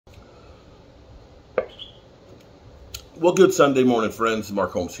Well, good Sunday morning, friends.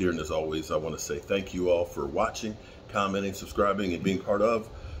 Mark Holmes here, and as always, I want to say thank you all for watching, commenting, subscribing, and being part of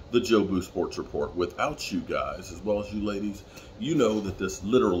the Joe Boo Sports Report. Without you guys, as well as you ladies, you know that this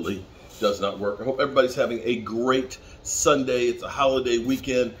literally does not work. I hope everybody's having a great Sunday. It's a holiday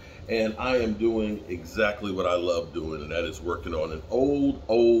weekend, and I am doing exactly what I love doing, and that is working on an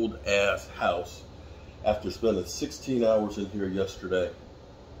old-ass house after spending 16 hours in here yesterday.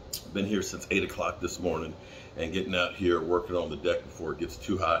 Been here since 8 o'clock this morning and getting out here working on the deck before it gets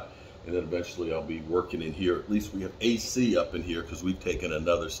too hot, and then eventually I'll be working in here. At least we have AC up in here because we've taken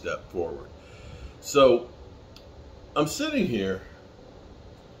another step forward. So I'm sitting here,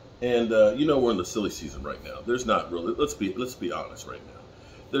 and you know, we're in the silly season right now. There's not really, let's be honest right now,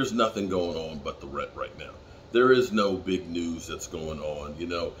 there's nothing going on but the rent right now. There is no big news that's going on. You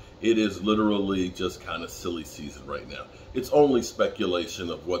know, it is literally just kind of silly season right now. It's only speculation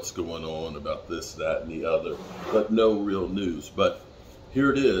of what's going on about this, that, and the other, but no real news. But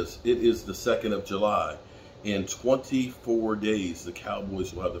here it is. It is the 2nd of July. In 24 days, the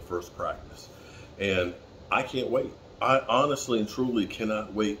Cowboys will have the first practice. And I can't wait. I honestly and truly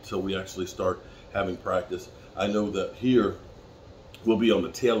cannot wait till we actually start having practice. I know that here we'll be on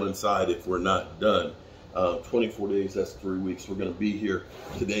the tail end side if we're not done. 24 days, that's 3 weeks. We're going to be here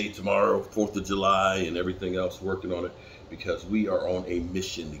today, tomorrow, 4th of July, and everything else working on it because we are on a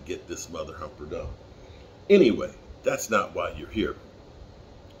mission to get this mother humper done. Anyway, that's not why you're here.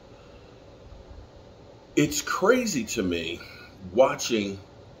 It's crazy to me watching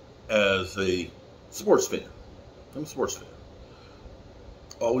as a sports fan. I'm a sports fan.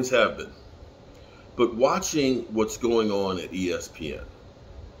 Always have been. But watching what's going on at ESPN.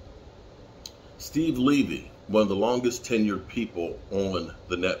 Steve Levy, one of the longest tenured people on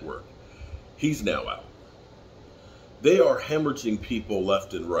the network, he's now out. They are hemorrhaging people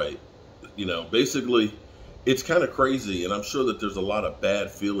left and right. You know, basically, it's kind of crazy, and I'm sure that there's a lot of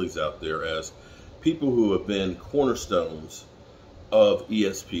bad feelings out there as people who have been cornerstones of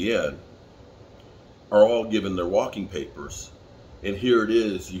ESPN are all given their walking papers. And here it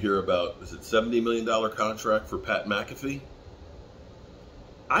is, you hear about, is it $70 million contract for Pat McAfee?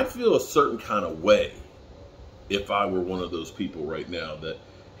 I feel a certain kind of way if I were one of those people right now that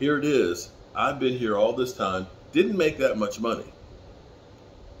here it is, I've been here all this time, didn't make that much money.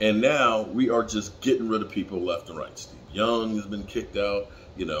 And now we are just getting rid of people left and right. Steve Young has been kicked out.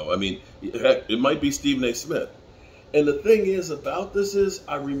 You know, I mean, heck, it might be Stephen A. Smith. And the thing is about this is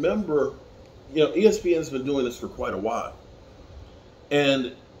I remember, you know, ESPN's been doing this for quite a while.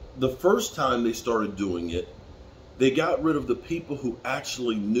 And the first time they started doing it, they got rid of the people who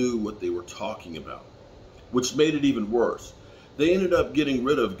actually knew what they were talking about, which made it even worse. They ended up getting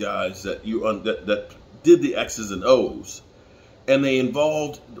rid of guys that that did the X's and O's, and they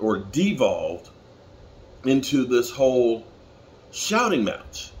involved or devolved into this whole shouting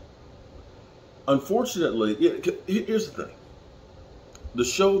match. Unfortunately, here's the thing. The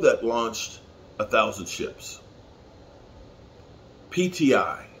show that launched 1,000 ships,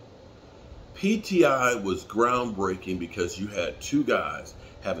 PTI was groundbreaking because you had two guys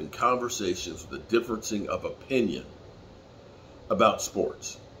having conversations with a differencing of opinion about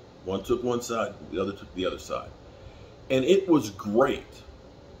sports. One took one side, the other took the other side. And it was great.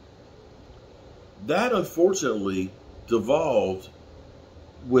 That unfortunately devolved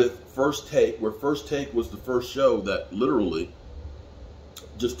with First Take, where First Take was the first show that literally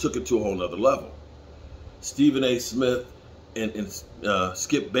just took it to a whole nother level. Stephen A. Smith and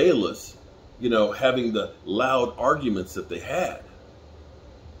Skip Bayless, you know, having the loud arguments that they had.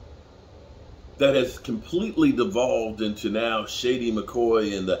 That has completely devolved into now Shady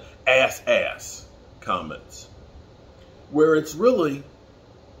McCoy and the ass comments. Where it's really,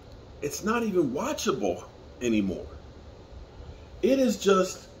 it's not even watchable anymore. It is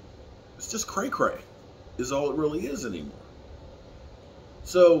just, it's just cray-cray is all it really is anymore.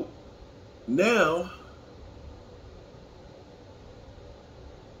 So now,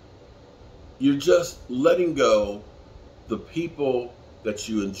 you're just letting go the people that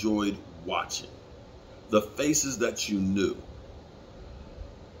you enjoyed watching, the faces that you knew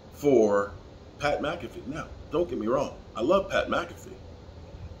for Pat McAfee. Now, don't get me wrong. I love Pat McAfee.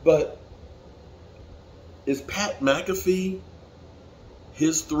 But is Pat McAfee,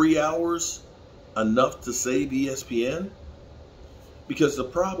 his 3 hours, enough to save ESPN? Because the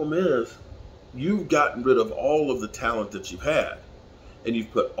problem is you've gotten rid of all of the talent that you've had. And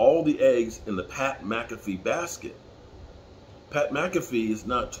you've put all the eggs in the Pat McAfee basket. Pat McAfee is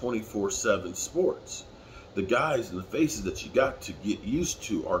not 24/7 sports. The guys and the faces that you got to get used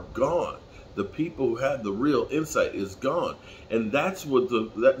to are gone. The people who had the real insight is gone. And that's what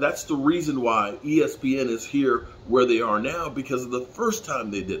that's the reason why ESPN is here where they are now, because of the first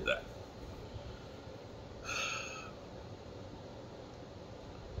time they did that.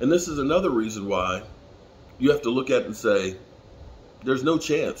 And this is another reason why you have to look at it and say, there's no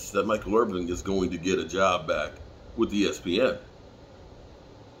chance that Michael Irvin is going to get a job back with ESPN.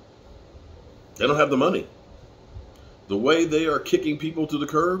 They don't have the money. The way they are kicking people to the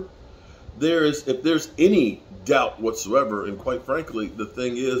curb, if there's any doubt whatsoever, and quite frankly, the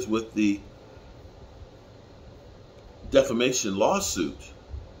thing is with the defamation lawsuit,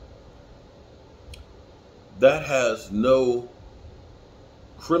 that has no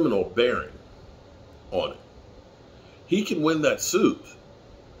criminal bearing on it. He can win that suit,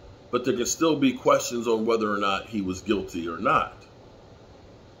 but there can still be questions on whether or not he was guilty or not.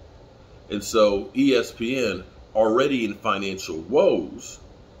 And so ESPN, already in financial woes,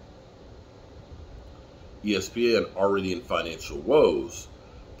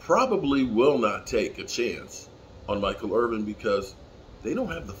 probably will not take a chance on Michael Irvin because they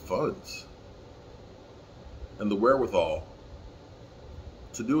don't have the funds and the wherewithal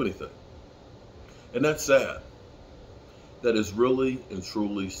to do anything. And that's sad. That is really and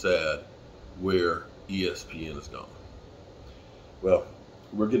truly sad where ESPN is gone. Well,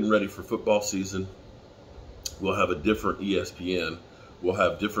 we're getting ready for football season. We'll have a different ESPN. We'll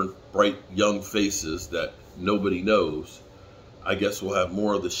have different bright young faces that nobody knows. I guess we'll have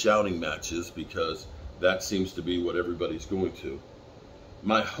more of the shouting matches because that seems to be what everybody's going to.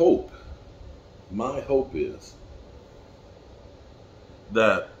 My hope is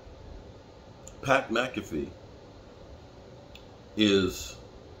that Pat McAfee is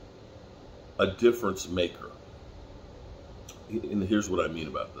a difference maker. And here's what I mean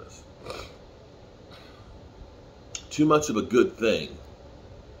about this. Too much of a good thing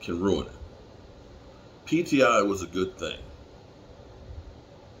can ruin it. PTI was a good thing.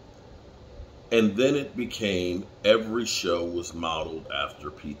 And then it became, every show was modeled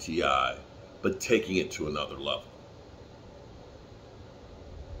after PTI, but taking it to another level.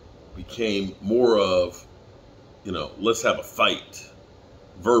 Became more of, let's have a fight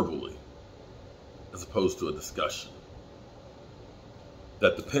verbally as opposed to a discussion.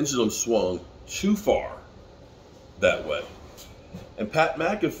 That the pendulum swung too far that way. And Pat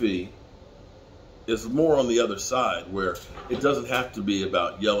McAfee is more on the other side, where it doesn't have to be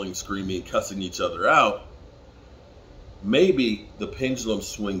about yelling, screaming, cussing each other out. Maybe the pendulum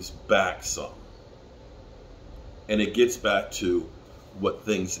swings back some, and it gets back to what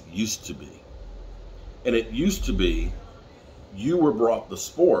things used to be. And it used to be, you were brought the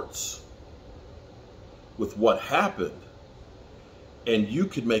sports with what happened, and you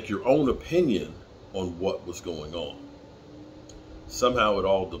could make your own opinion on what was going on. Somehow it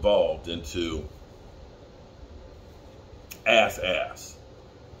all devolved into ass,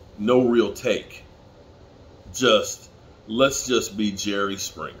 no real take. Let's just be Jerry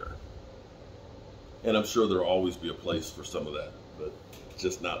Springer. And I'm sure there'll always be a place for some of that, but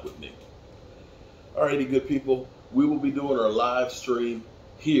just not with me. Alrighty, good people. We will be doing our live stream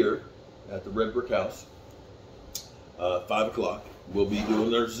here at the Red Brick House, 5 o'clock. We'll be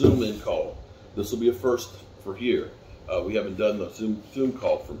doing our Zoom-in call. This will be a first for here. We haven't done the Zoom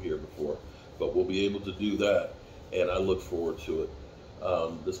call from here before, but we'll be able to do that, and I look forward to it.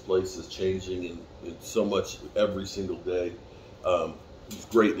 This place is changing in so much every single day. It was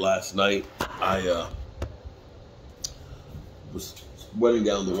great last night. I was wetting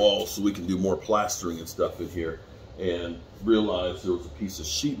down the walls so we can do more plastering and stuff in here, and realized there was a piece of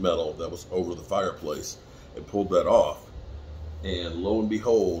sheet metal that was over the fireplace, and pulled that off. And lo and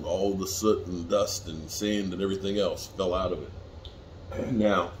behold, all the soot and dust and sand and everything else fell out of it. And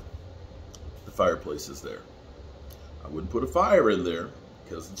now, the fireplace is there. I wouldn't put a fire in there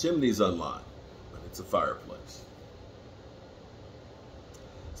because the chimney's unlined, but it's a fireplace.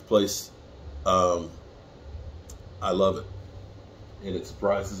 This place, I love it. And it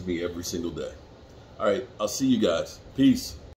surprises me every single day. All right, I'll see you guys. Peace.